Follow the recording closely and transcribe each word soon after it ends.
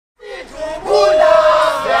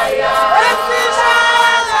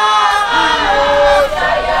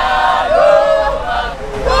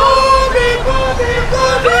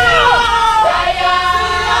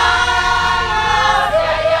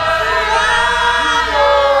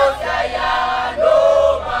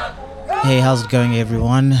Hey, how's it going,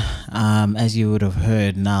 everyone? As you would have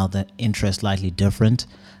heard, now the intro is slightly different.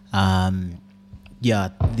 Yeah,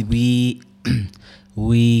 we,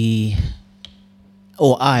 we,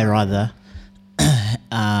 or I rather,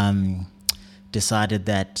 decided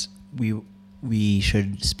that we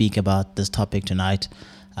should speak about this topic tonight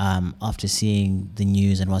after seeing the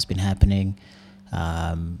news and what's been happening.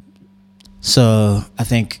 So I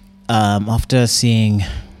think after seeing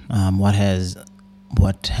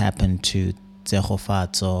what happened to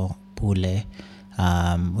Tsegofatso Pule,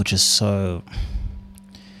 which is so,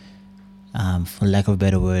 for lack of a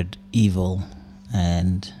better word, evil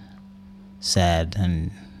and sad and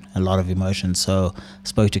a lot of emotion. So I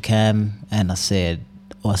spoke to Cam and I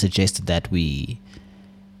suggested that we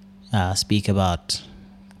speak about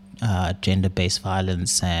gender-based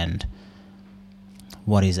violence and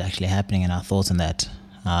what is actually happening and our thoughts on that.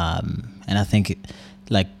 And I think,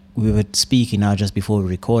 we were speaking now just before we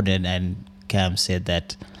recorded, and Cam said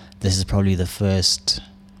that this is probably the first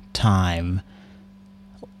time,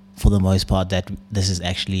 for the most part, that this is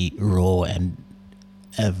actually raw and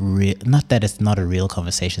not that it's not a real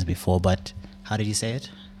conversation before, but how did you say it?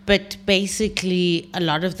 But basically, a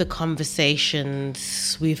lot of the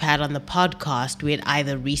conversations we've had on the podcast, we had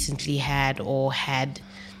either recently had or had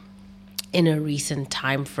in a recent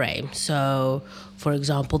time frame. So, for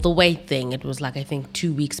example, the weight thing, it was I think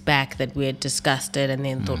 2 weeks back that we had discussed it and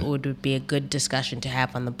then thought it would be a good discussion to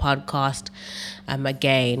have on the podcast.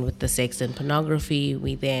 Again, with the sex and pornography,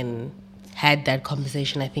 we then had that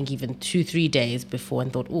conversation, I think even 2-3 days before,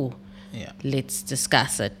 and thought, let's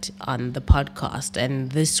discuss it on the podcast.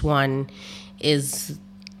 And this one is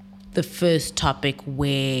the first topic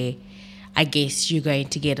where I guess you're going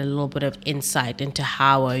to get a little bit of insight into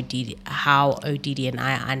how ODD and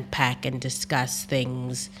I unpack and discuss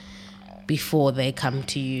things before they come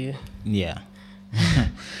to you. Yeah.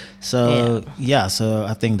 So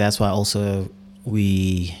I think that's why also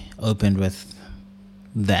we opened with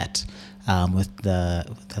that, with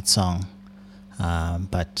that song.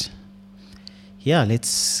 But yeah,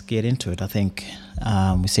 let's get into it. I think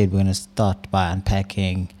we said we're going to start by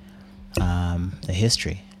unpacking the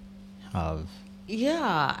history of.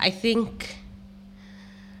 Yeah, I think,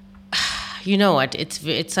 you know what,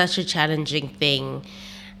 it's such a challenging thing,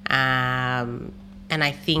 and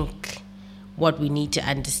I think what we need to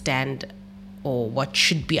understand, or what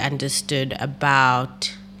should be understood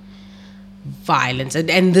about violence,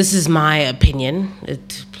 and this is my opinion,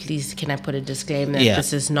 please can I put a disclaimer that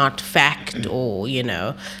this is not fact, or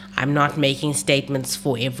I'm not making statements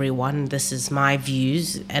for everyone. This is my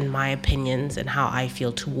views and my opinions and how I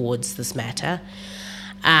feel towards this matter.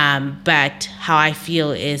 But how I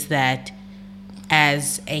feel is that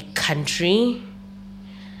as a country,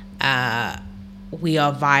 we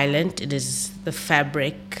are violent. It is the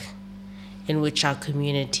fabric in which our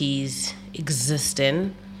communities exist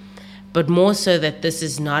in. But more so that this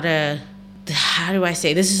is not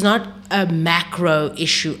this is not a macro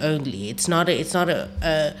issue only. It's not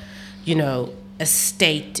a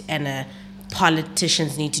state and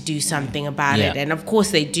politicians need to do something about it. And of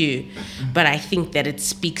course they do. But I think that it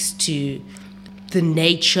speaks to the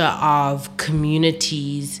nature of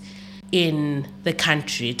communities in the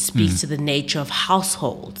country. It speaks to the nature of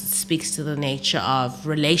households. It speaks to the nature of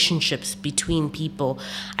relationships between people.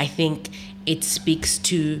 I think it speaks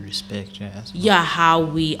to respect, how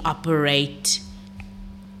we operate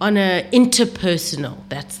on a interpersonal,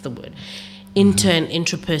 that's the word, and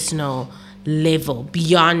interpersonal level,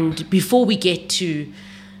 before we get to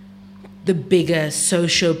the bigger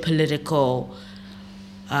socio-political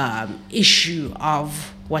issue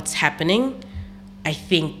of what's happening. I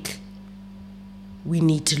think we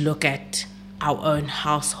need to look at our own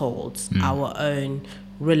households, our own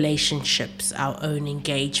relationships, our own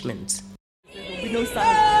engagements.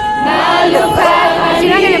 Now look back,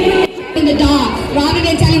 you're not going to in the dark, rather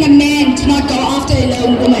than telling a man to not go after a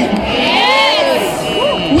lone woman. Yes.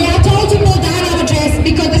 We are told to pull down our dress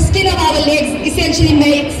because the skin of our legs essentially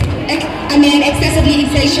makes a man excessively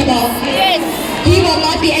insatiable. Yes. He will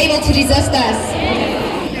not be able to resist us.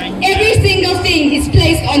 Every single thing is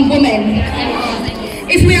placed on women.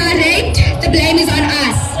 If we are raped, the blame is on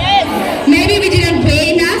us. Yes. Maybe we didn't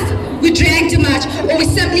weigh enough, we drank too much, or we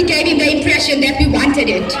simply gave him the impression that we wanted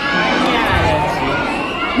it.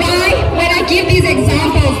 Why, when I give these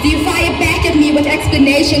examples, do you fire back at me with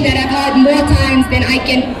explanation that I've heard more times than I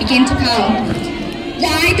can begin to count?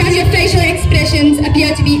 Why does your facial expressions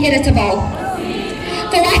appear to be irritable?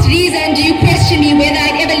 For what reason do you question me whether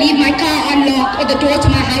I'd ever leave my car unlocked or the door to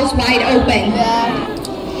my house wide open?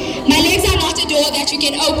 My legs are not a door that you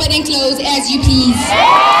can open and close as you please.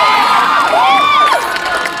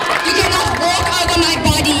 You cannot over my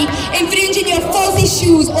body, infringing your filthy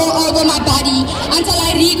shoes all over my body until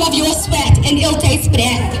I reek of your sweat and ill-taste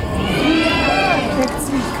breath.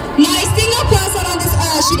 Not a single person on this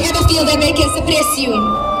earth should ever feel that they can suppress you.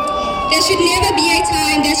 There should never be a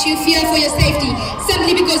time that you fear for your safety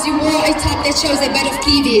simply because you wore a top that shows a bit of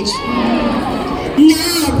cleavage.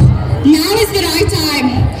 Now is the right time.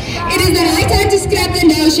 It is the right time to scrap the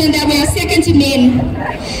notion that we are second to men.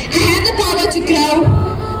 I have the power to grow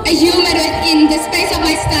a human in the space of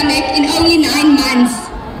my stomach in only 9 months.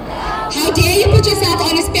 How dare you put yourself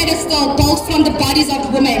on a pedestal built from the bodies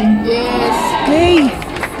of women? Yes. Hey.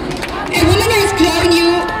 A woman has grown you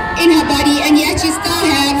in her body, and yet you still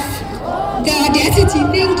have the audacity,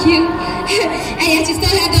 thank you, and yet you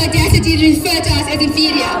still have the audacity to refer to us as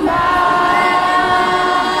inferior.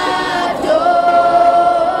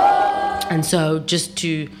 And so just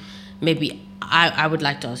to maybe, I would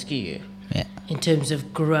like to ask you, in terms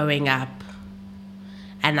of growing up,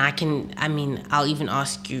 and I'll even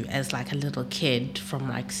ask you as like a little kid from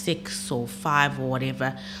like 6 or 5 or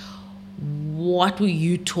whatever, what were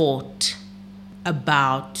you taught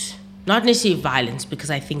about, not necessarily violence, because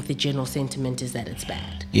I think the general sentiment is that it's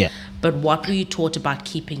bad. Yeah. But what were you taught about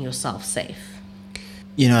keeping yourself safe?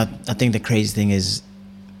 You know, I think the crazy thing is,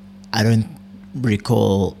 I don't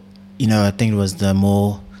recall, you know, I think it was the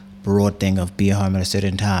more broad thing of be home at a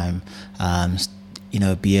certain time, you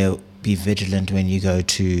know, be vigilant when you go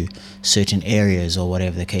to certain areas or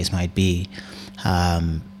whatever the case might be.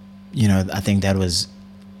 You know, I think that was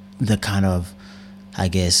the kind of, I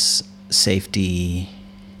guess, safety.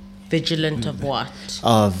 Vigilant of what?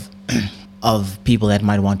 Of people that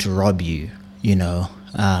might want to rob you, you know,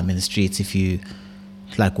 in the streets. If you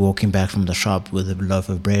like walking back from the shop with a loaf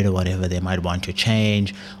of bread or whatever, they might want to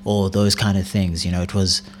change, or those kind of things. You know, it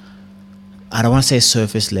was, I don't want to say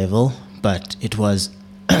surface level, but it was,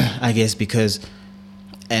 I guess, because,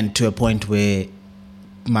 and to a point where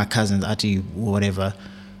my cousins, Ati, whatever,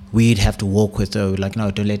 we'd have to walk with her. Like,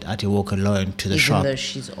 no, don't let Ati walk alone to the shop. Even though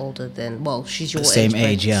she's older than, well, she's your same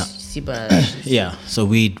age, yeah. Yeah. So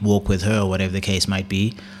we'd walk with her, or whatever the case might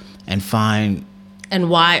be, and find. And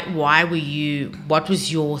why were you, what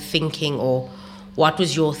was your thinking, or what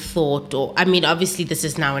was your thought? Or, I mean, obviously this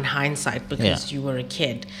is now in hindsight because you were a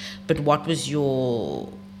kid, but what was your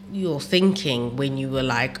thinking when you were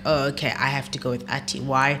like, oh, okay, I have to go with Ati?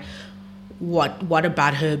 Why? What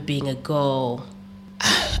about her being a girl?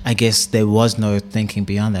 I guess there was no thinking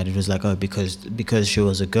beyond that. It was like, oh, because she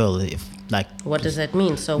was a girl. If like, what does that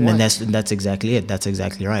mean? So and what? That's exactly it. That's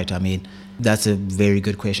exactly right. I mean, that's a very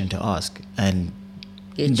good question to ask, and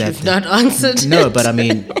yet you've not answered. No, it. but I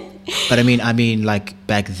mean, like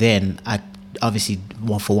back then, I obviously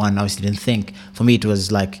didn't think. For me, it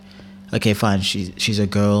was like, okay, fine, she's a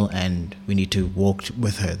girl, and we need to walk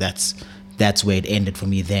with her. That's where it ended for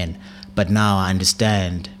me then. But now I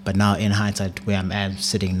understand. But now in hindsight, where I'm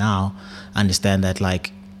sitting now, I understand that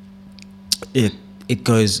like it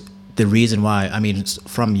goes. The reason why, I mean,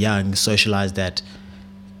 from young, socialized that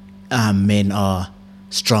men are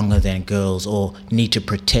stronger than girls, or need to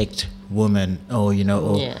protect women, or you know,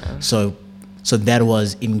 or so that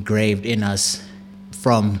was engraved in us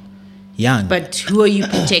from young. But who are you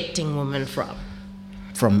protecting women from?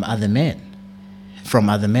 From other men.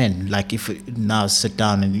 Like if we now sit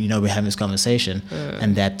down and, you know, we're having this conversation,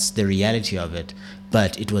 and that's the reality of it,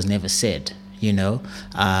 but it was never said, you know.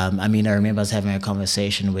 I mean, I remember us having a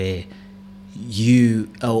conversation where you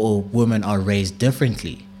or women are raised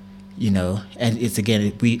differently, you know, and it's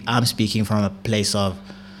again, I'm speaking from a place of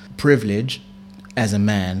privilege as a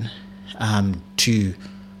man, to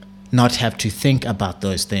not have to think about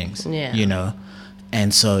those things, you know.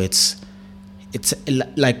 And so it's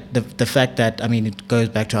like the fact that, I mean, it goes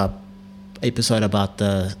back to our episode about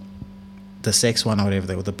the sex one or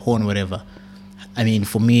whatever, the porn or whatever. I mean,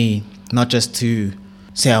 for me, not just to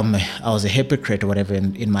say I was a hypocrite or whatever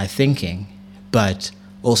in my thinking, but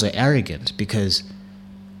also arrogant, because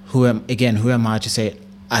who am I to say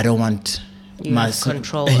I don't want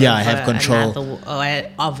control? Yeah, I have control of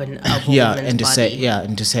a and to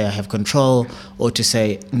body. say I have control, or to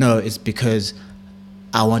say no, it's because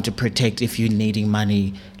I want to protect. If you're needing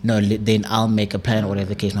money, no, then I'll make a plan, or whatever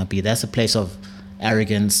the case might be. That's a place of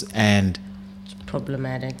arrogance, and it's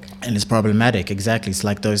problematic. And it's problematic, exactly. It's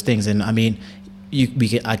like those things. And I mean,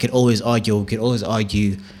 I could always argue. We could always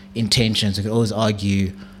argue intentions. We could always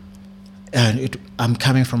argue. I'm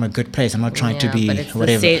coming from a good place. I'm not trying to be but it's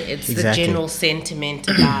whatever. It's the general sentiment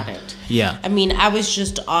about it. Yeah. I mean, I was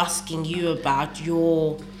just asking you about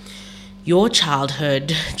your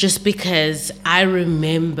childhood, just because I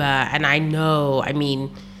remember, and I know, I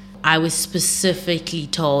mean, I was specifically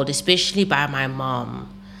told, especially by my mom,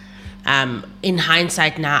 in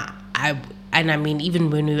hindsight now, I mean, even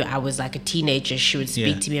when I was like a teenager, she would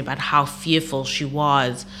speak to me about how fearful she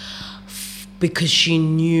was because she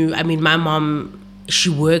knew, I mean, my mom, she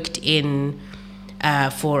worked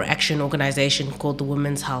for Action organization called the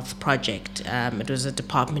Women's Health Project. It was a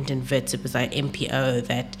department in Wits. It was like MPO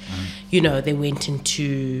that,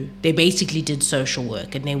 they basically did social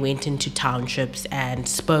work, and they went into townships and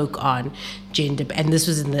spoke on gender. And this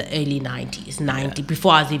was in the early 90s,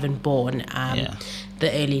 before I was even born,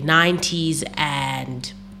 the early 90s.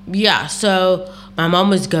 And so my mom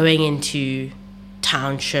was going into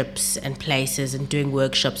townships and places and doing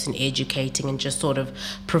workshops and educating and just sort of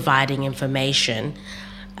providing information.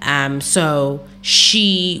 So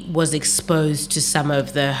she was exposed to some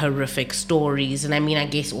of the horrific stories. And I mean, I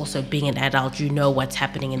guess also being an adult, you know what's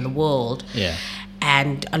happening in the world. Yeah.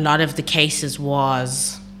 And a lot of the cases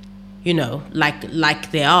was, like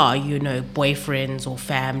there are, boyfriends or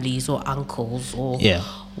families or uncles or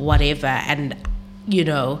whatever. And,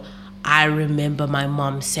 I remember my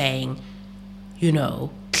mom saying,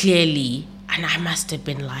 clearly, and I must have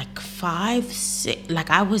been like 5, 6, like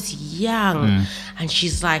I was young. And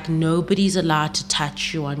she's like, nobody's allowed to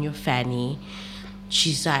touch you on your fanny.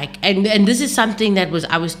 She's like, and this is something that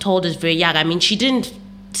I was told as very young. I mean, she didn't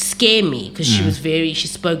scare me because she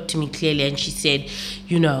spoke to me clearly, and she said,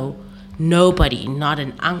 nobody, not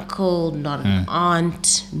an uncle, not an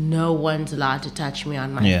aunt, no one's allowed to touch me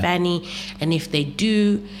on my fanny. And if they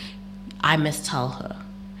do, I must tell her.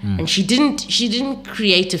 And she didn't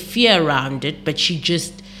create a fear around it, but she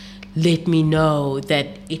just let me know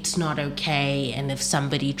that it's not okay. And if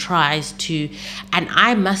somebody tries to, and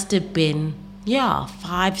I must have been,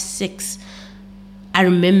 5, 6. I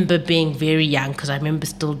remember being very young because I remember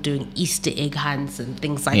still doing Easter egg hunts and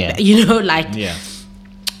things like that,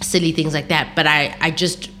 silly things like that. But I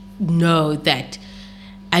just know that.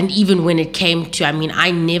 And even when it came to, I mean, I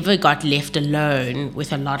never got left alone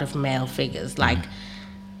with a lot of male figures. Like,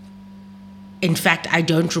 in fact, I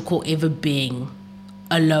don't recall ever being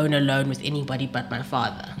alone with anybody but my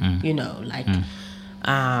father,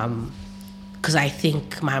 because I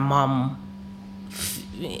think my mom,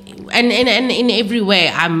 and in every way,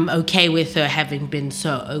 I'm okay with her having been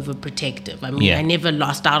so overprotective. I mean, I never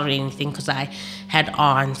lost out on anything because I had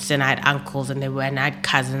aunts and I had uncles and I had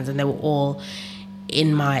cousins, and they were all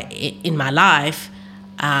in my life.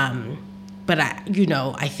 But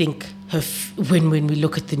I think when we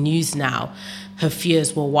look at the news now, her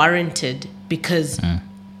fears were warranted because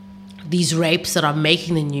these rapes that are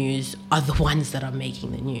making the news are the ones that are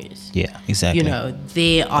making the news. Yeah, exactly.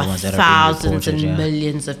 There are thousands and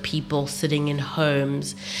millions of people sitting in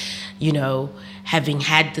homes, having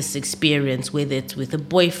had this experience, whether it's with a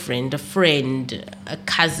boyfriend, a friend, a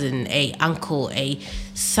cousin, a uncle, a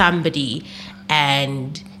somebody,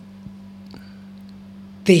 and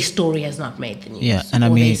their story has not made the news. Yeah, and I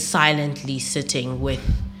mean, they're silently sitting with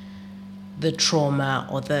the trauma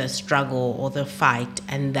or the struggle or the fight,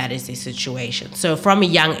 and that is their situation. So from a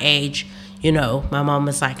young age, my mom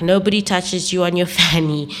was like, nobody touches you on your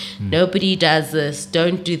fanny, nobody does this,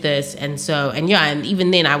 don't do this. And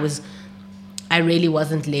even then I really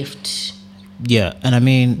wasn't left and I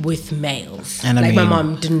mean with males. And my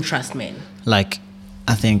mom didn't trust men. Like,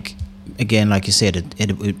 I think, again, like you said,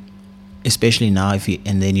 it especially now,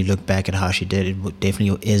 and then you look back at how she did it,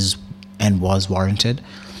 definitely is and was warranted.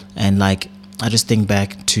 And like, I just think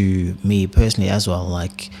back to me personally as well.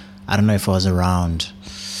 Like, I don't know if I was around,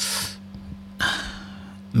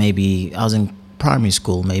 maybe I was in primary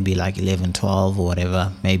school, maybe like 11, 12 or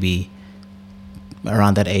whatever, maybe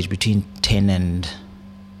around that age, between 10 and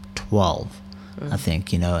 12, I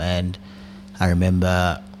think, and I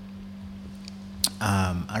remember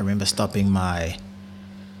stopping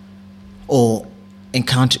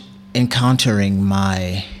encountering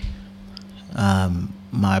my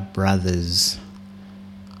my brother's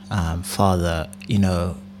father,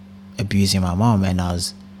 abusing my mom, and I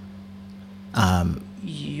was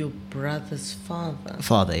your brother's father.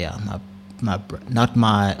 Not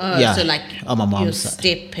my so like on my mom's your side.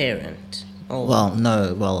 step parent.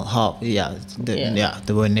 Half.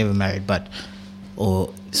 They were never married, but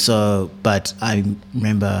I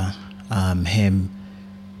remember him.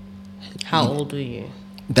 How old were you?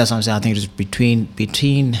 That's what I'm saying. I think it was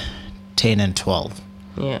between 10 and 12.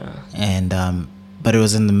 Yeah. And but it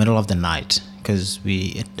was in the middle of the night because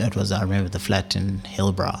it was, I remember, the flat in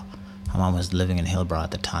Hillbrow. My mom was living in Hillbrow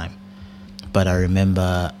at the time. But I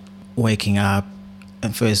remember waking up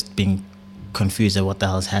and first being confused at what the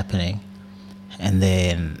hell is happening, and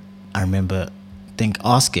then I remember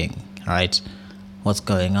asking, right, what's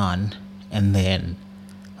going on? And then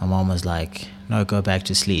my mom was like, no, go back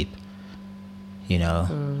to sleep, you know.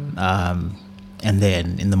 And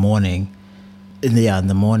then in the morning,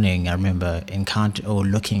 I remember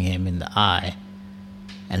looking him in the eye,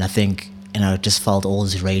 and I just felt all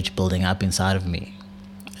this rage building up inside of me.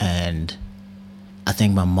 And I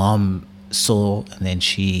think my mom saw, and then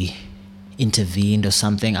she intervened or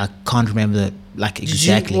something. I can't remember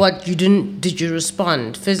exactly. Did you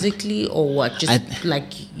respond physically or what? Just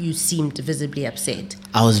you seemed visibly upset.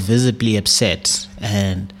 I was visibly upset,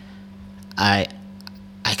 and I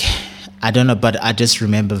don't know, but I just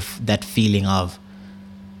remember that feeling of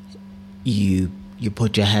you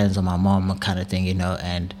put your hands on my mom kind of thing, you know.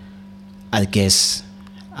 And I guess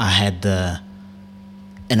and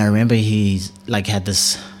I remember he's like had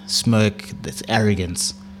this smirk, this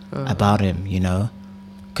arrogance about him, you know,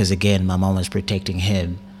 because again, my mom was protecting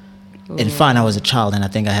him. And fine, I was a child, and I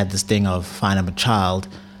think I had this thing of fine, I'm a child,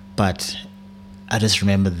 but I just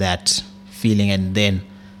remember that feeling, and then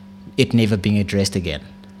it never being addressed again.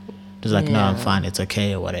 It was like, no, I'm fine, it's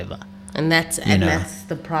okay, or whatever. And that's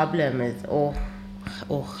the problem or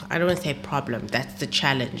I don't want to say problem. That's the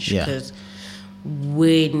challenge, because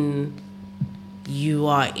when you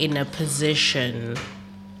are in a position,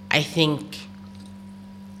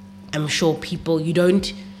 I'm sure people,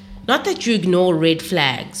 not that you ignore red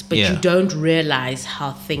flags, but you don't realize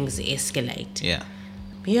how things escalate.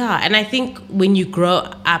 Yeah, and I think when you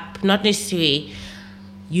grow up, not necessarily,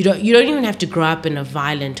 you don't even have to grow up in a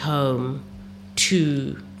violent home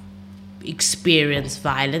to experience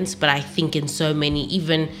violence, but I think in so many,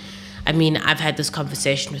 I've had this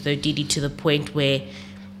conversation with Odidi to the point where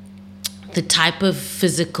the type of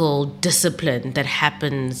physical discipline that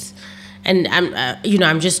happens, and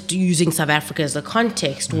I'm just using South Africa as a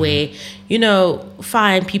context where,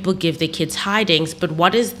 fine, people give their kids hidings, but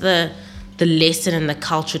what is the lesson and the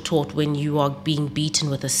culture taught when you are being beaten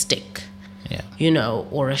with a stick?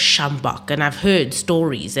 Or a shambok? And I've heard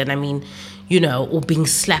stories, and or being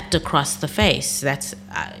slapped across the face. That's,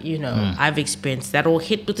 I've experienced that, or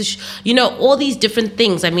hit with all these different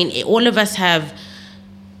things. All of us have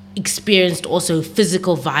experienced also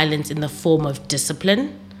physical violence in the form of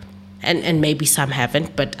discipline, and maybe some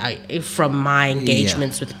haven't, but from my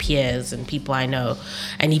engagements with peers and people I know,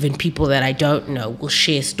 and even people that I don't know, will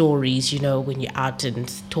share stories, when you're out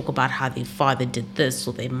and talk about how their father did this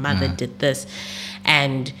or their mother did this,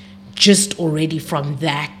 and just already from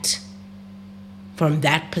that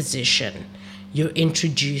position, you're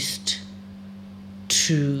introduced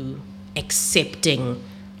to accepting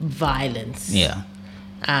violence.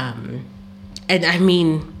 And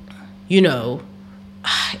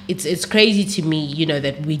it's crazy to me,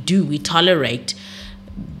 that we tolerate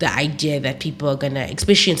the idea that people are gonna,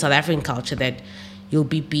 especially in South African culture, that you'll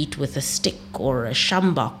be beat with a stick or a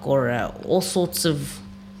shambok or all sorts of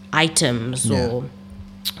items or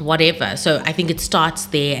whatever. So I think it starts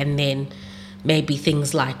there, and then maybe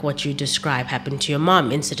things like what you describe happen to your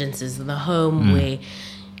mom, incidences in the home where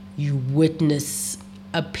you witness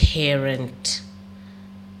a parent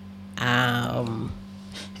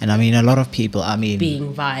and a lot of people,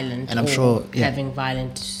 being violent, and I'm sure having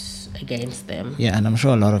violence against them. And I'm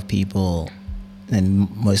sure a lot of people, and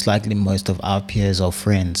most likely most of our peers or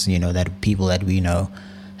friends, that people that we know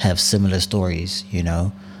have similar stories,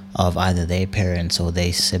 of either their parents or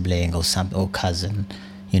their sibling or cousin,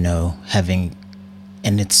 having,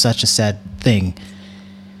 and it's such a sad thing,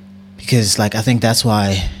 because I think that's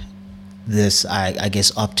why I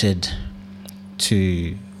guess opted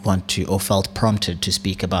to want to, or felt prompted to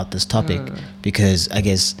speak about this topic, because I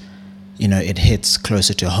guess it hits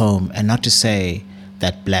closer to home. And not to say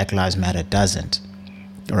that Black Lives Matter doesn't,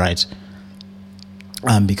 right?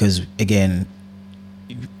 Because again,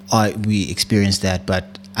 we experienced that,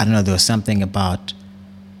 but I don't know, there was something about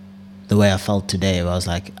the way I felt today where I was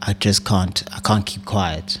like, I can't keep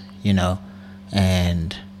quiet,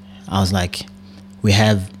 and I was like,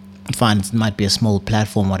 it might be a small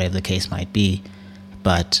platform, whatever the case might be,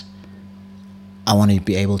 but I want to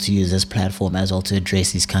be able to use this platform as well to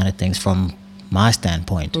address these kind of things from my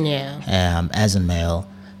standpoint. As a male,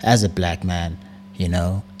 as a Black man,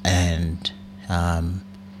 and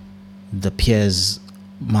the peers,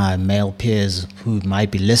 my male peers who might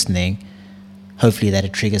be listening, hopefully that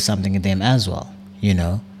it triggers something in them as well,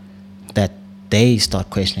 that they start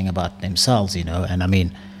questioning about themselves,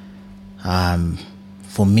 and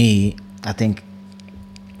for me, I think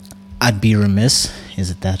I'd be remiss, is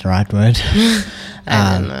it that right word?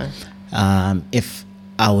 I don't know. If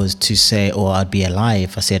I was to say, or I'd be a lie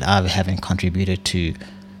if I said I haven't contributed to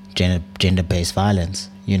gender-based violence,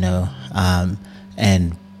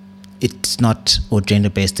 and it's not, or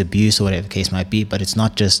gender-based abuse or whatever the case might be, but it's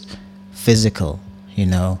not just physical,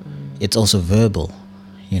 it's also verbal,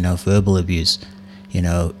 verbal abuse,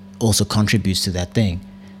 also contributes to that thing,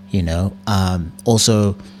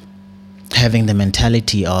 also having the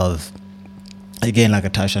mentality of, again, like I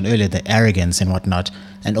touched on earlier, the arrogance and whatnot,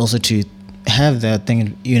 and also to have that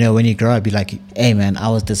thing, when you grow up, be like, hey man, I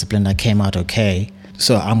was disciplined, I came out okay,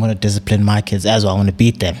 so I'm going to discipline my kids as well, I want to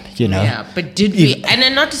beat them, Yeah, but did we, and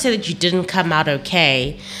then not to say that you didn't come out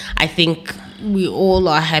okay, I think we all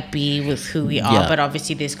are happy with who we are, but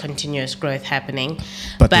obviously there's continuous growth happening.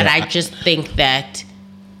 But I just think that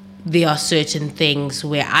there are certain things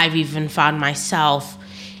where I've even found myself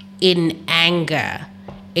in anger,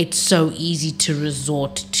 it's so easy to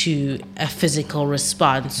resort to a physical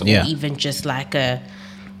response, or even just like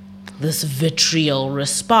this vitriol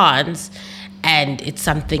response, and it's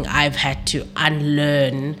something I've had to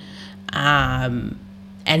unlearn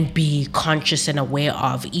and be conscious and aware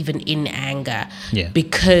of, even in anger,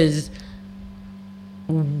 because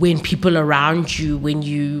when people around you, when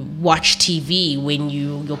you watch TV, when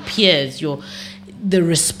your peers, the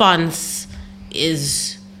response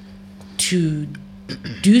is to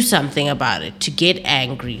do something about it, to get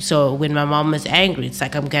angry. So when my mom is angry, it's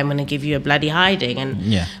like, I'm going to give you a bloody hiding.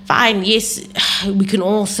 And fine, yes, we can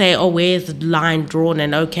all say, oh, where's the line drawn?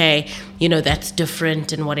 And okay, that's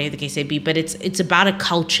different and whatever the case may be. But it's about a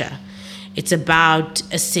culture. It's about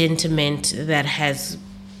a sentiment that has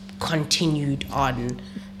continued on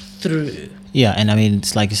through. Yeah, and I mean,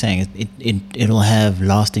 it's like you're saying, it'll have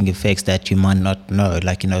lasting effects that you might not know,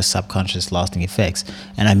 like, subconscious lasting effects.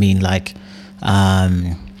 And I mean, like,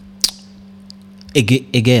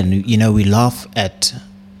 again, we laugh at,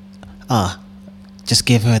 just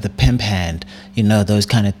give her the pimp hand, those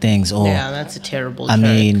kind of things. Or that's a terrible joke. I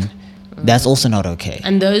mean, that's also not okay.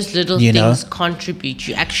 And those little things contribute.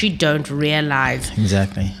 You actually don't realize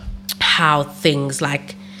exactly how things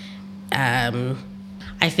like,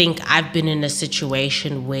 I think I've been in a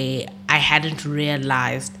situation where I hadn't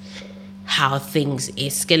realized how things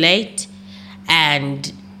escalate.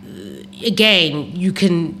 And again, you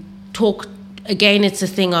can talk, again, it's a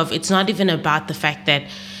thing of, it's not even about the fact that,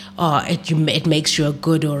 it makes you a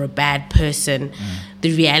good or a bad person.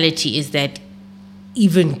 The reality is that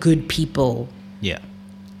even good people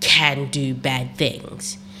can do bad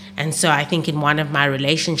things. And so I think in one of my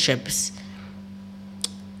relationships,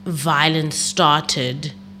 violence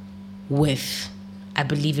started with, I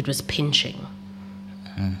believe it was pinching,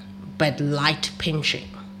 but light pinching.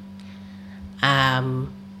 And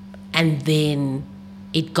then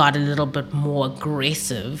it got a little bit more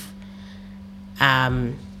aggressive.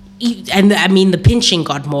 And I mean, the pinching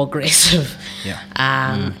got more aggressive.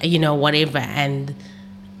 Whatever. And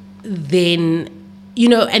then,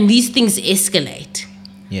 and these things escalate.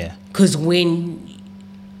 Yeah. Because when,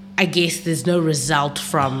 I guess there's no result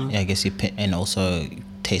from... Yeah, I guess and also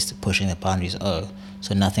taste pushing the boundaries. Oh,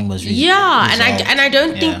 so nothing was resolved. And I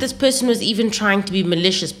don't think this person was even trying to be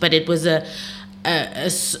malicious, but it was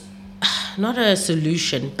not a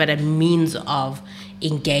solution, but a means of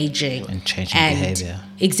engaging and changing behavior.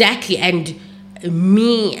 Exactly. And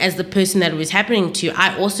me, as the person that it was happening to,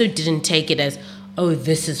 I also didn't take it as, oh,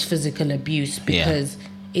 this is physical abuse, because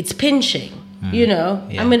it's pinching. I'm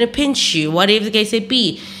going to pinch you, whatever the case may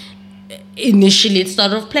be. Initially, it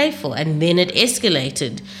started off playful, and then it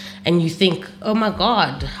escalated. And you think, oh my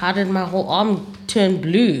God, how did my whole arm turn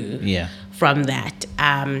blue from that?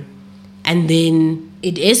 And then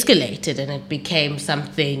it escalated, and it became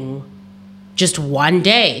something, just one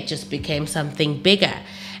day, it just became something bigger.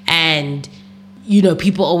 And,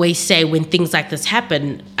 people always say when things like this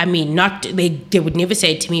happen, I mean, they would never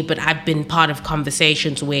say it to me, but I've been part of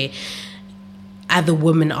conversations where other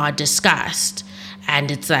women are discussed,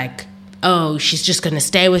 and it's like, oh, she's just going to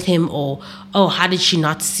stay with him, or, oh, how did she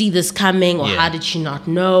not see this coming, or how did she not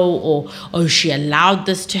know, or, oh, she allowed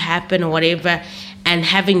this to happen, or whatever. And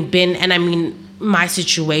having been, and I mean, my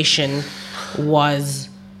situation was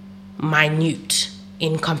minute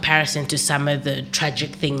in comparison to some of the tragic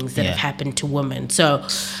things that have happened to women. So,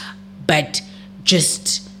 but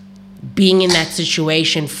just being in that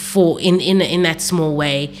situation in that small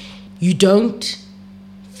way, you don't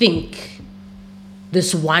think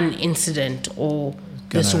this one incident or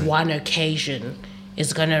this one occasion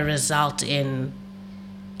is going to result in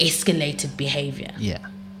escalated behavior. Yeah.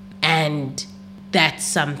 And that's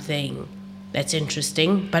something that's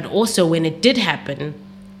interesting. But also when it did happen,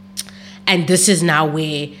 and this is now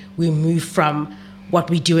where we move from what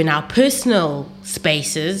we do in our personal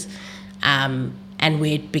spaces, and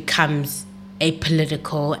where it becomes a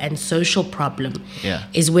political and social problem,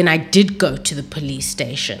 is when I did go to the police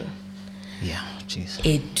station. Yeah, jeez.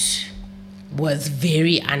 It was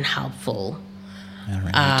very unhelpful. I remember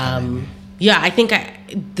you telling me. Yeah, I think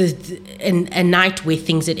a night where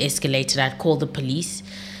things had escalated, I'd called the police.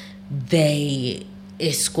 They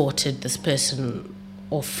escorted this person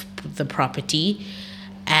off the property,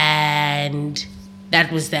 and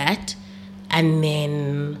that was that. And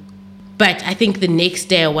then, but I think the next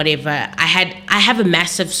day or whatever, I have a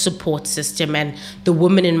massive support system, and the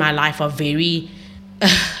women in my life are very,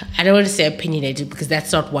 I don't want to say opinionated, because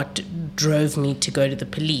that's not what drove me to go to the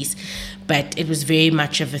police, but it was very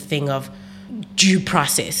much of a thing of due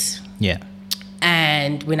process. Yeah.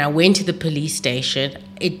 And when I went to the police station,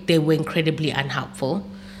 they were incredibly unhelpful.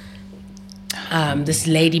 This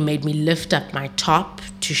lady made me lift up my top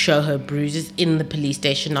to show her bruises in the police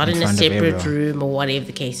station, not in a front of separate everyone. room or whatever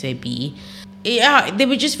the case may be. Yeah, they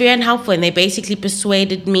were just very unhelpful, and they basically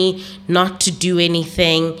persuaded me not to do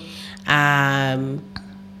anything. I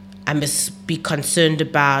must be concerned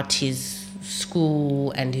about his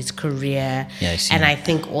school and his career. Yeah, I see. And I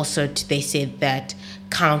think also they said that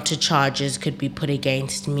counter charges could be put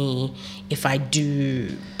against me if I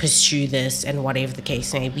do pursue this, and whatever the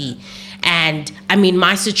case may be. And I mean,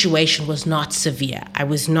 my situation was not severe. I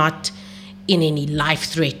was not in any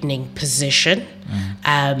life-threatening position.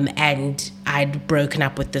 And I'd broken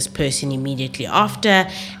up with this person immediately after,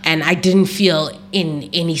 and I didn't feel in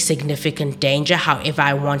any significant danger. However,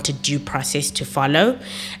 I wanted due process to follow,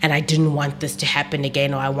 and I didn't want this to happen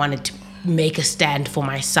again, or I wanted to make a stand for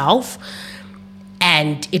myself.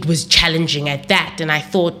 And it was challenging at that. And I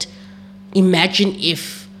thought, imagine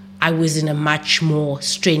if I was in a much more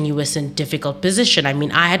strenuous and difficult position. I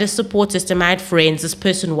mean, I had a support system, I had friends. This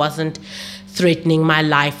person wasn't threatening my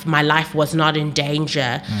life. My life was not in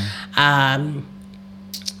danger.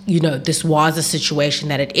 You know, this was a situation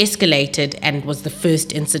that had escalated and was the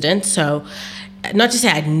first incident. So, not to say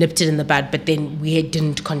I'd nipped it in the bud, but then we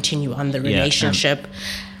didn't continue on the relationship.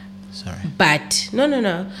 Sorry. But, no.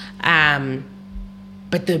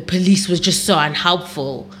 But the police was just so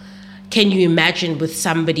unhelpful. Can you imagine with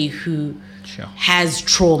somebody who Sure. has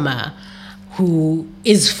trauma, who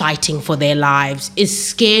is fighting for their lives, is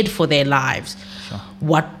scared for their lives, Sure.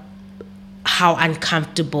 how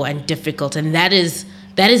uncomfortable and difficult. And that is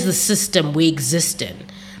the system we exist in.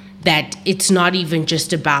 That it's not even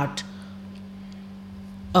just about,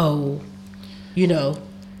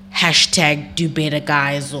 hashtag do better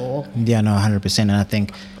guys, or Yeah, no, 100%. And I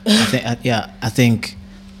think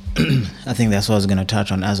I think that's what I was going to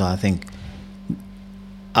touch on as well. I think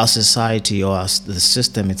our society, or the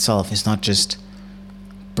system itself, is not just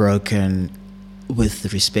broken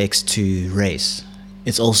with respects to race.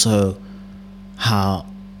 It's also how,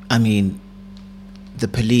 I mean, the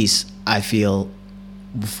police, I feel,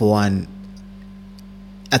 for one,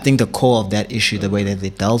 I think the core of that issue, the way that they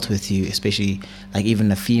dealt with you, especially like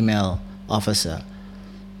even a female officer,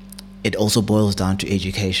 it also boils down to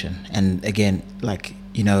education. And again, like,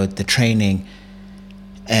 the training,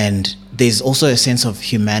 and there's also a sense of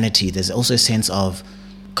humanity. There's also a sense of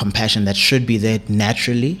compassion that should be there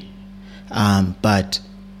naturally. But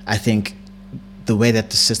I think the way that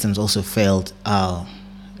the system's also failed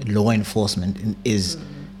law enforcement is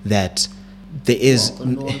that there is...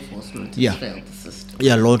 law enforcement Yeah. has failed the system.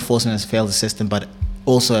 Yeah, law enforcement has failed the system, but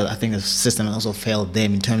also I think the system has also failed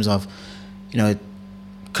them in terms of,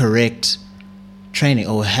 correct training,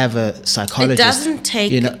 or have a psychologist. It doesn't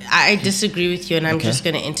take... I disagree with you, and I'm Okay. just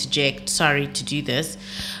going to interject. Sorry to do this.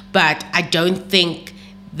 But I don't think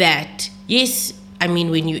that... Yes, I mean,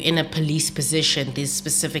 when you're in a police position, there's a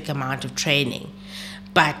specific amount of training.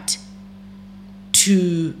 But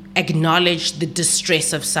to acknowledge the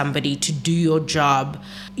distress of somebody, to do your job,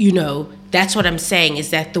 that's what I'm saying, is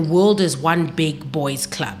that the world is one big boys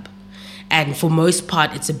club. And for most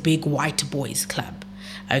part, it's a big white boys club.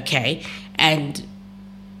 Okay? And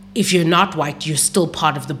if you're not white, you're still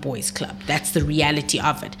part of the boys club. That's the reality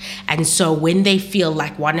of it. And so when they feel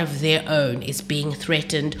like one of their own is being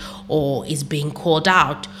threatened or is being called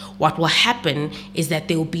out, what will happen is that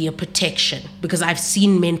there will be a protection. Because I've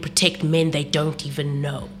seen men protect men they don't even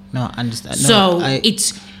know. No, I understand. So No,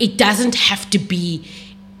 it doesn't have to be...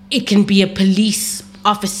 It can be a police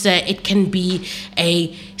officer, it can be a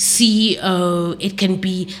CEO, it can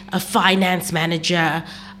be a finance manager,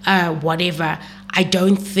 whatever. I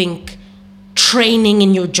don't think training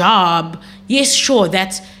in your job, yes, sure,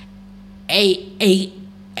 that's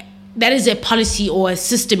that is a policy or a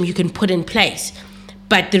system you can put in place.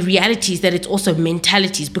 But the reality is that it's also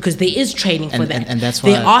mentalities, because there is training for that. And that's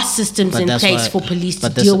why there are systems in place for police to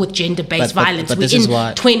deal with gender-based violence. We're in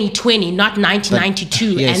 2020, not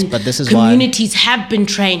 1992. Communities have been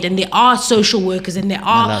trained, and there are social workers, and there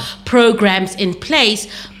are programs in place.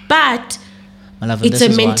 But it's a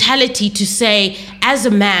mentality to say, as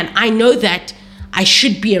a man, I know that I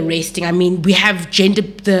should be arresting. I mean, we have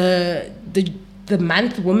the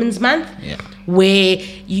month, Women's Month, where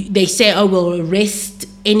they say, oh, we'll arrest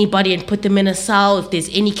anybody and put them in a cell if there's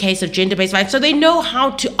any case of gender-based violence. So they know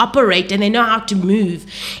how to operate and they know how to move.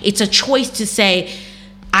 It's a choice to say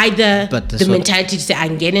either the mentality to say,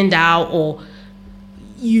 I'm getting down, or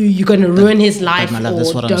you're going to ruin his life, or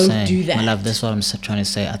don't do that. My love, that's what I'm trying to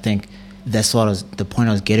say. I think that's what the point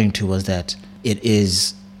I was getting to was that it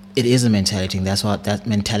is a mentality thing. That's what that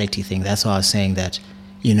mentality thing. That's why I was saying that,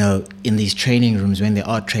 you know, in these training rooms, when they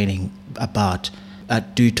are training about,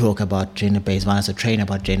 do talk about gender-based violence or train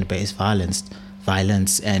about gender-based violence,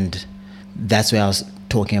 and that's where I was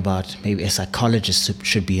talking about maybe a psychologist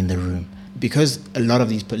should be in the room, because a lot of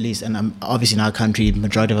these police, and obviously in our country, the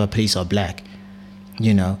majority of our police are black,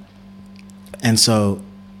 you know, and so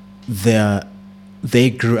they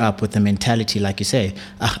grew up with the mentality, like you say,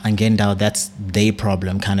 Angendao, that's their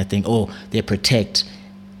problem kind of thing, or they protect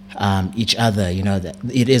each other, you know, that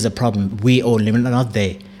it is a problem. We all live, not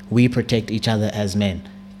they. We protect each other as men.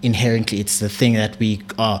 Inherently, it's the thing that we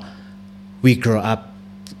grow up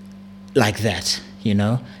like that, you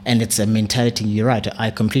know, and it's a mentality. You're right.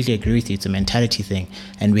 I completely agree with you. It's a mentality thing,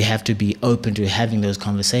 and we have to be open to having those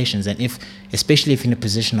conversations. And especially if in a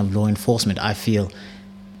position of law enforcement,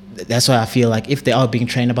 that's why I feel like if they are being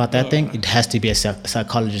trained about that thing, it has to be a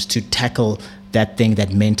psychologist to tackle that thing,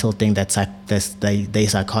 that mental thing, that's their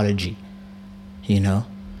psychology, you know.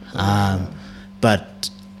 But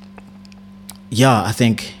yeah, I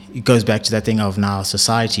think it goes back to that thing of now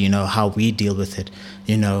society, you know, how we deal with it,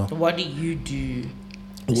 you know. What do you do?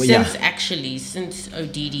 Since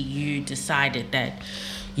ODD you decided that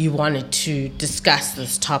you wanted to discuss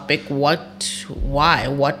this topic, what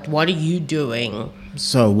are you doing?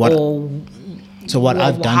 So what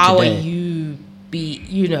I've done how today. Are you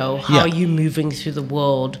how are you moving through the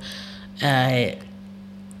world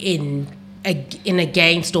in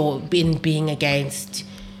against or in being against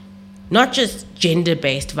not just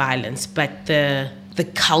gender-based violence, but the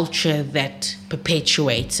culture that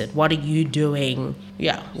perpetuates it? What are you doing?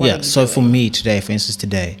 So for me today, for instance,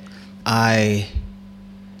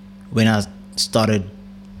 when I started.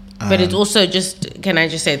 But it's also just, can I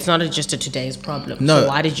just say, it's not just a today's problem. No. So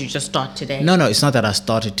why did you just start today? No, it's not that I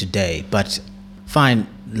started today, but fine,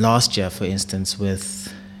 last year, for instance,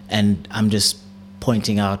 and I'm just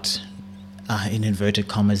pointing out, in inverted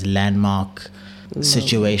commas, landmark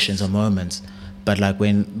situations or moments, but like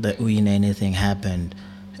when the Uyinene thing happened,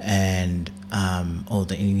 and, or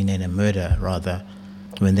the Uyinene murder, rather,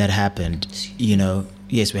 when that happened, you know,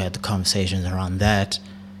 yes, we had the conversations around that,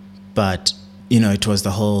 but you know, it was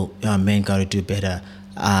the whole men got to do better.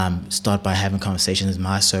 Start by having conversations in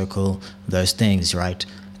my circle, those things, right?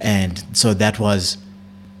 And so that was,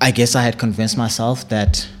 I guess I had convinced myself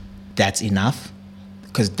that that's enough,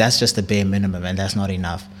 because that's just the bare minimum, and that's not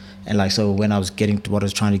enough. And like, so when I was getting to what I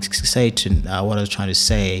was trying to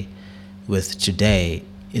say with today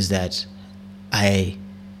is that I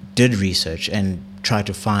did research and tried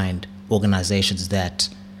to find organizations that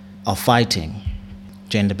are fighting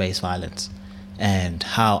gender-based violence, and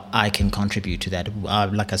how I can contribute to that.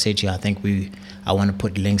 Like I said to you, I think I want to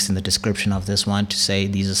put links in the description of this one to say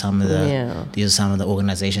these are some of the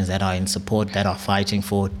organizations that are in support, that are fighting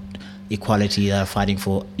for equality, that are fighting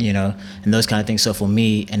for, you know, and those kind of things. So for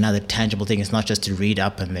me, another tangible thing is not just to read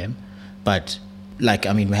up on them, but like,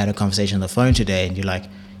 I mean, we had a conversation on the phone today, and you're like,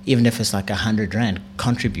 even if it's like 100 Rand,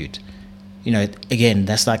 contribute. You know, again,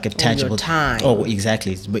 that's like a tangible time. Oh,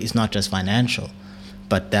 exactly. But it's not just financial.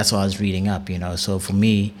 But that's what I was reading up, you know. So for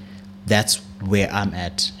me, that's where I'm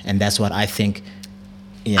at, and that's what I think.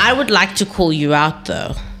 Yeah. I would like to call you out,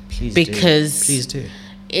 though, Please do.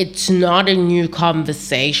 It's not a new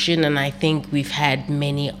conversation, and I think we've had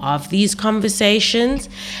many of these conversations.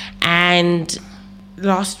 And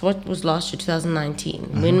what was last year, 2019?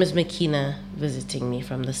 Mm-hmm. When was Makina visiting me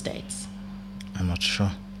from the States? I'm not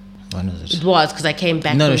sure. When was it? It was, because I came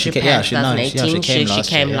back from Japan 2018. She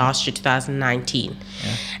came last year, 2019.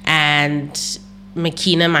 Yeah. And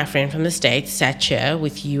Makina, my friend from the States, sat here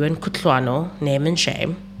with you and Kutlwano, name and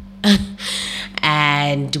shame.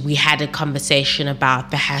 And we had a conversation about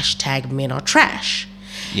the hashtag men are trash.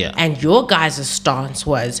 Yeah. And your guys' stance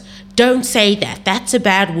was, don't say that. That's a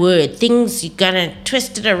bad word. Things, you're going to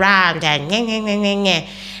twist it around and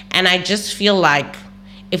And I just feel like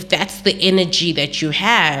if that's the energy that you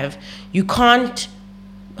have, you can't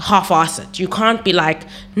half-ass it. You can't be like,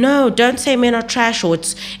 no, don't say men are trash, or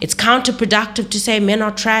it's counterproductive to say men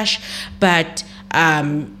are trash, but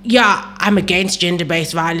yeah, I'm against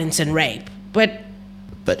gender-based violence and rape. But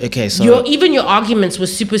okay, so your arguments were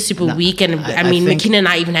super weak, and I mean, McKinnon and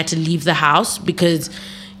I even had to leave the house because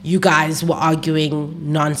you guys were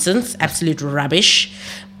arguing nonsense, absolute rubbish.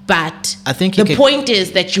 But I think the point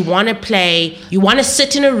is that you want to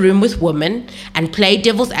sit in a room with women and play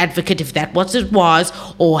devil's advocate, if that what it was,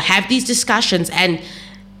 or have these discussions, and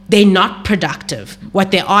they're not productive.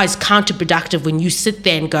 What they are is counterproductive when you sit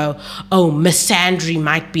there and go, oh, misandry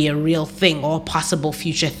might be a real thing or a possible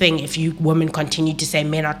future thing if you women continue to say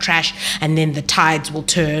men are trash, and then the tides will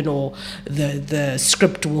turn or the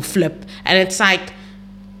script will flip. And it's like,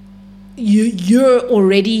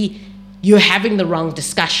 you're having the wrong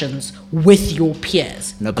discussions with your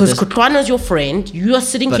peers. Because Kutwana's your friend, you are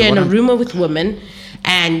sitting here in a room with women,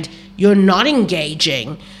 and you're not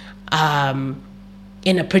engaging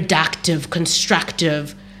in a productive,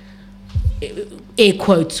 constructive, air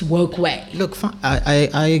quotes, woke way. Look,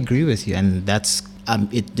 I agree with you, and that's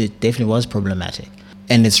it definitely was problematic.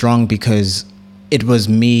 And it's wrong because it was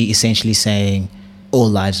me essentially saying all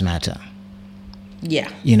lives matter.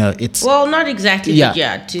 Yeah. You know, it's... Well, not exactly, but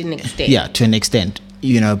yeah, to an extent. Yeah, to an extent,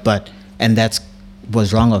 you know, and that's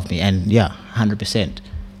was wrong of me. And yeah, 100%.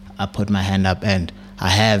 I put my hand up, and I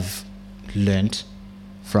have learned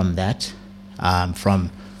from that,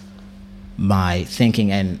 from my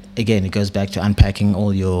thinking. And again, it goes back to unpacking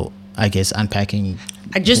unpacking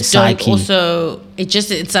I just don't psyche. Also,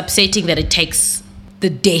 it's upsetting that it takes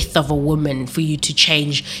the death of a woman for you to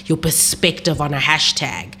change your perspective on a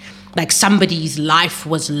hashtag. Like somebody's life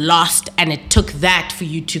was lost, and it took that for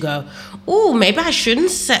you to go, oh, maybe I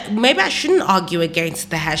shouldn't argue against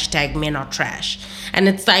the hashtag men are trash. And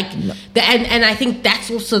it's like, and I think that's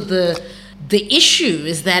also the issue,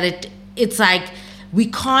 is that it's like we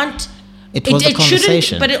can't. It was a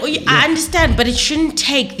conversation. But I understand, but it shouldn't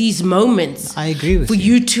take these moments. I agree with for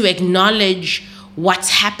you to acknowledge what's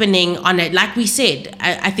happening on it. Like we said,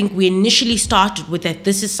 I think we initially started with that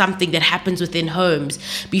this is something that happens within homes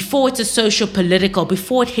before it's a social political,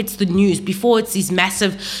 before it hits the news, before it's these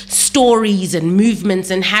massive stories and movements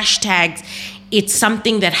and hashtags. It's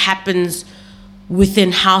something that happens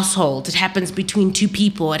within households. It happens between two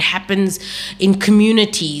people. It happens in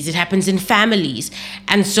communities. It happens in families.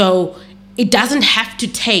 And so it doesn't have to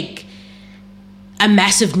take a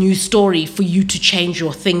massive news story for you to change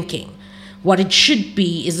your thinking. What it should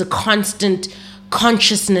be is a constant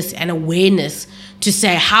consciousness and awareness to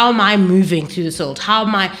say, how am I moving through this world? How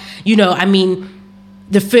am I,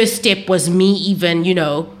 the first step was me even,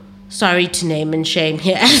 sorry to name and shame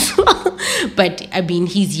here as well. But I mean,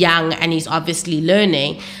 he's young and he's obviously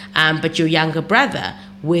learning. But your younger brother,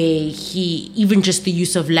 where he, even just the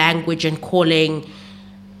use of language and calling,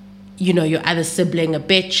 your other sibling a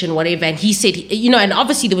bitch and whatever. And he said, and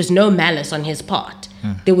obviously there was no malice on his part.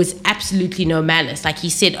 There was absolutely no malice. Like he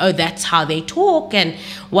said, oh, that's how they talk and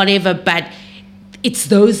whatever. But it's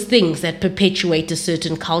those things that perpetuate a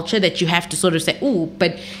certain culture that you have to sort of say, oh,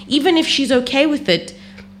 but even if she's okay with it,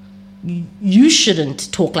 you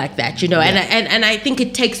shouldn't talk like that, Yeah. And I think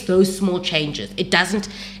it takes those small changes.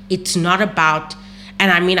 It's not about,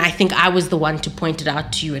 and I mean, I think I was the one to point it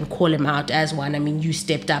out to you and call him out as one. I mean, you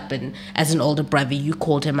stepped up, and as an older brother, you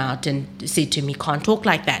called him out and said to him, he can't talk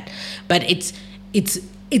like that. But it's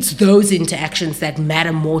those interactions that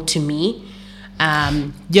matter more to me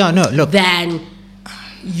than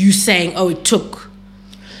you saying, oh, it took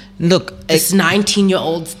this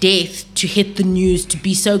 19-year-old's death to hit the news, to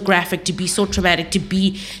be so graphic, to be so traumatic, to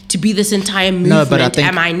be this entire movement. No, but I think,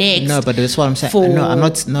 am I next? No, but that's what I'm saying.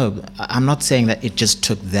 I'm not saying that it just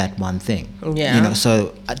took that one thing. Yeah.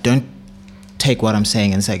 So don't take what I'm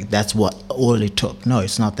saying and say that's what all it took. No,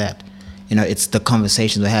 it's not that. It's the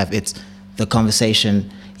conversations we have. It's the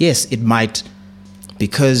conversation. Yes, it might,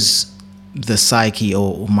 because the psyche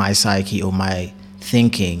or my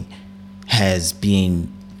thinking has been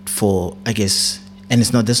for, I guess, and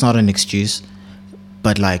that's not an excuse,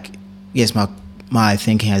 but like, yes, my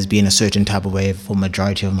thinking has been a certain type of way for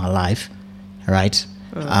majority of my life, right?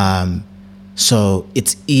 So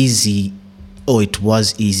it's easy, or it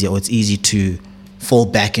was easy, or it's easy to fall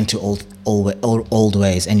back into old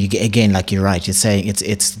ways. And you get, again, like you're right, you're saying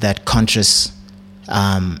it's that conscious,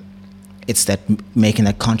 it's that making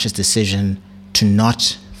a conscious decision to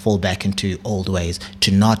not fall back into old ways, to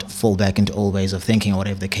not fall back into old ways of thinking, or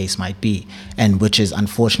whatever the case might be. And which is,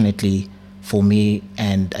 unfortunately, for me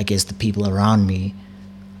and I guess the people around me,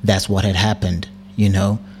 that's what had happened,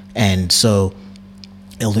 And so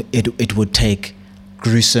it would take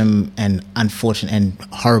gruesome and unfortunate and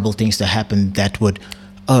horrible things to happen that would,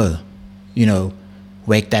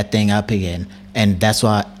 wake that thing up again. And that's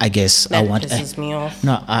why I guess That pisses me off.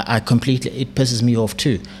 No, I completely, it pisses me off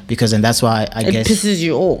too, because, and that's why I guess It pisses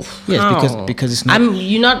you off. Yes, How? because it's not.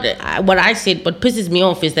 What I said. What pisses me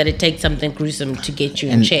off is that it takes something gruesome to get you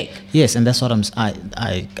in check. Yes, and that's what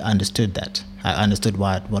I understood that. I understood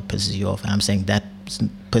what pisses you off, and I'm saying that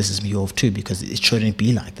pisses me off too, because it shouldn't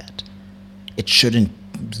be like that. It shouldn't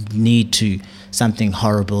need to something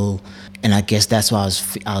horrible, and I guess that's why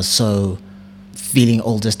I was so feeling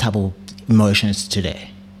all this type of emotions today,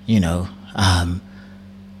 to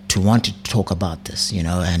want to talk about this,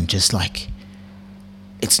 and just like,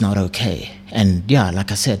 it's not okay. And yeah,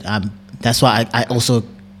 like I said, that's why I also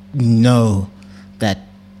know that,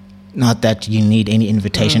 not that you need any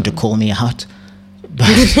invitation to call me out,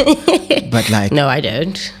 but like, No, I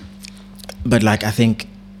don't. but like, I think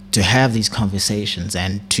to have these conversations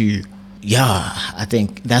and I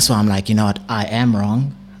think that's why I'm like, you know what, I am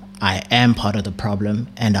wrong. I am part of the problem,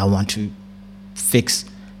 and I want to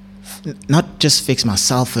not just fix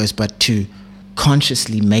myself first, but to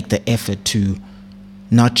consciously make the effort to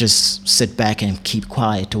not just sit back and keep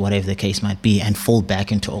quiet, or whatever the case might be, and fall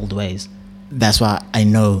back into old ways. That's why I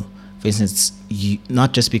know, for instance, you,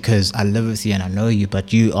 not just because I live with you and I know you,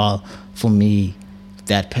 but you are, for me,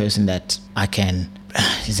 that person that I can,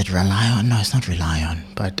 is it rely on? No, it's not rely on,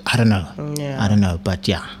 but I don't know. Yeah. I don't know, but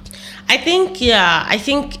yeah. I think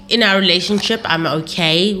in our relationship, I'm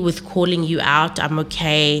okay with calling you out. I'm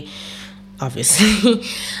okay, obviously.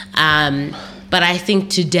 But I think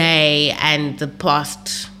today and the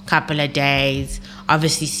past couple of days,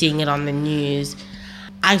 obviously seeing it on the news,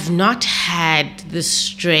 I've not had the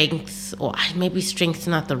strength, or maybe strength's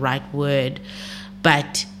not the right word,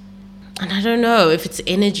 but, and I don't know if it's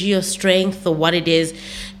energy or strength or what it is,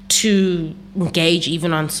 to engage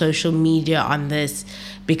even on social media on this,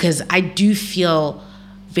 because I do feel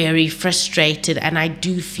very frustrated, and I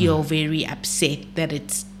do feel very upset that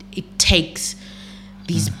it takes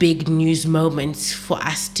these big news moments for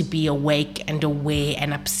us to be awake and aware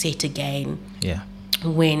and upset again. Yeah.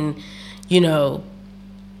 When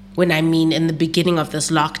I mean, in the beginning of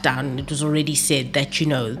this lockdown, it was already said that,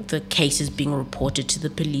 the cases being reported to the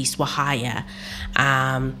police were higher.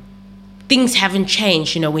 Things haven't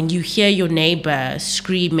changed. When you hear your neighbor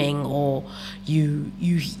screaming, or you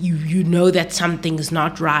know that something is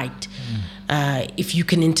not right, if you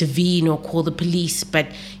can intervene or call the police. But,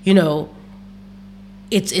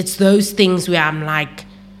 it's those things where I'm like,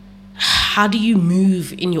 how do you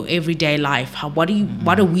move in your everyday life? What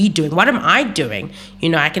are we doing? What am I doing?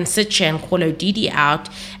 I can sit here and call Odidi out,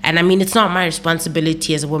 and I mean, it's not my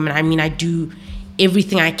responsibility as a woman. I mean, I do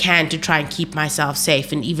everything I can to try and keep myself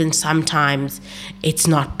safe, and even sometimes it's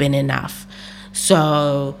not been enough.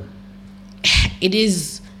 So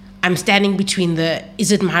I'm standing between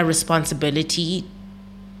is it my responsibility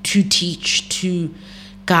to teach, to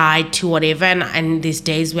guide, to whatever, and there's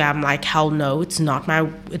days where I'm like, hell no, it's not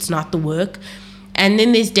the work. And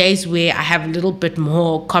then there's days where I have a little bit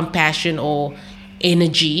more compassion or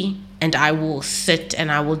energy, and I will sit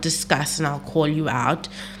and I will discuss and I'll call you out,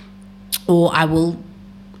 or I will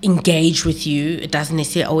engage with you. It doesn't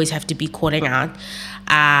necessarily always have to be calling out.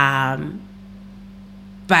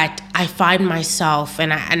 But I find myself,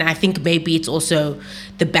 and I think maybe it's also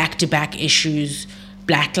the back-to-back issues,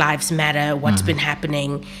 Black Lives Matter, what's been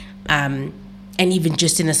happening, and even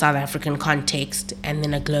just in a South African context, and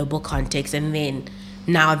then a global context, and then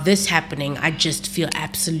now this happening, I just feel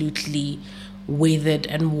absolutely weathered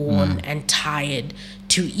and worn and tired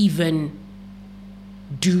to even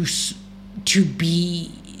to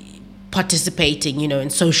be participating, in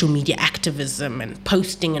social media activism and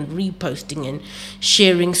posting and reposting and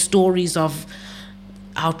sharing stories of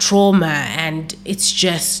our trauma. And it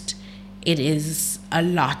is a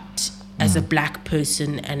lot as a Black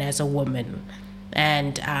person and as a woman.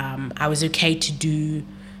 And I was okay to do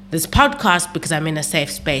this podcast because I'm in a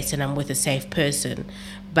safe space and I'm with a safe person.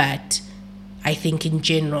 But I think in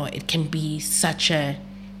general, it can be such a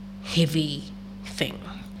heavy thing.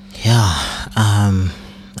 Yeah,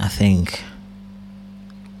 I think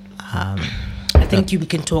we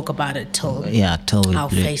can talk about it till our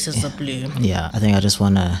blue. faces are blue. Yeah, I think I just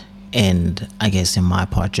want to end, I guess, in my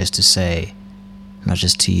part, just to say, not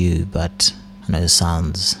just to you, but I know it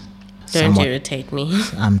sounds Don't irritate me.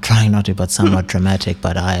 I'm trying not to, but somewhat dramatic,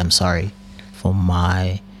 but I am sorry for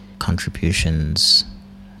my contributions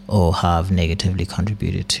or have negatively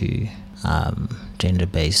contributed to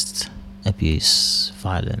gender-based abuse,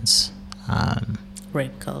 violence,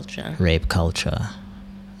 rape culture,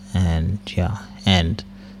 and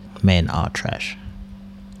men are trash.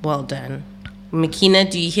 Well done. Makina,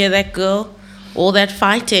 do you hear that, girl? All that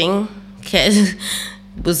fighting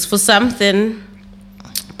was for something.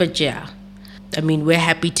 But yeah, I mean, we're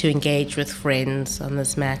happy to engage with friends on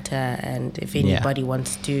this matter. And if anybody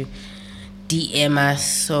wants to DM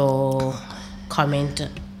us or comment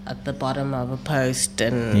at the bottom of a post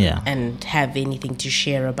and have anything to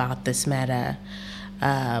share about this matter,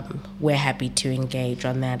 we're happy to engage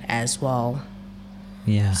on that as well.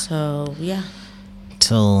 Yeah. So, yeah.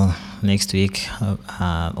 Till next week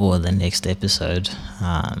or the next episode.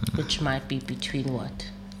 Which might be between what?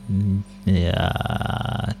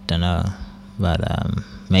 Yeah, don't know. But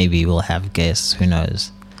maybe we'll have guests. Who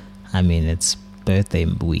knows? I mean, it's birthday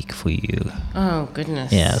week for you. Oh,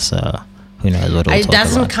 goodness. Yeah, so who knows what we'll it talk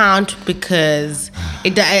doesn't about. count because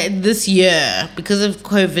this year, because of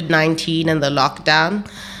COVID-19 and the lockdown,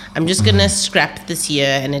 I'm just going to scrap this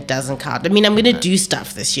year and it doesn't count. I mean, I'm going to do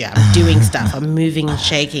stuff this year. I'm doing stuff. I'm moving and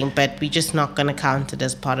shaking, but we're just not going to count it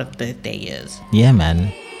as part of birthday years. Yeah,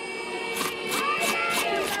 man.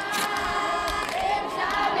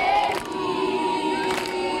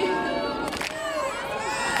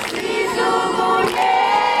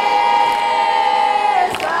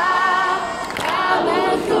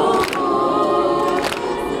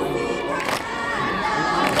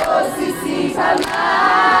 Sisi,